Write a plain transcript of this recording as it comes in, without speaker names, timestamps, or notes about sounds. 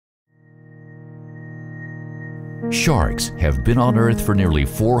Sharks have been on Earth for nearly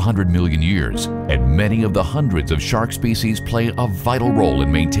 400 million years, and many of the hundreds of shark species play a vital role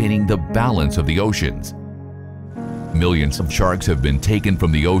in maintaining the balance of the oceans. Millions of sharks have been taken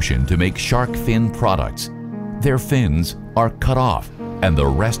from the ocean to make shark fin products. Their fins are cut off, and the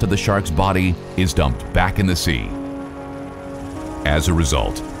rest of the shark's body is dumped back in the sea. As a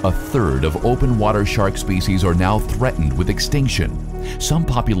result, a third of open water shark species are now threatened with extinction. Some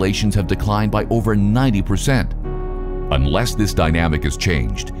populations have declined by over 90%. Unless this dynamic is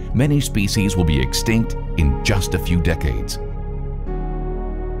changed, many species will be extinct in just a few decades.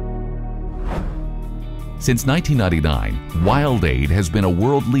 Since 1999, WildAid has been a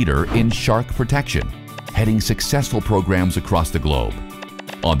world leader in shark protection, heading successful programs across the globe.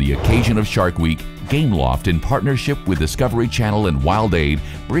 On the occasion of Shark Week, Gameloft, in partnership with Discovery Channel and WildAid,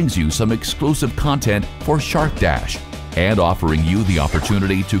 brings you some exclusive content for Shark Dash and offering you the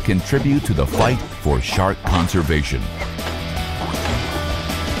opportunity to contribute to the fight for shark conservation.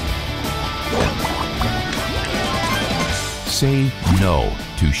 Say no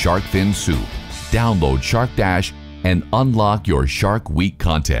to shark fin soup. Download Shark Dash and unlock your Shark Week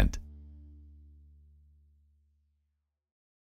content.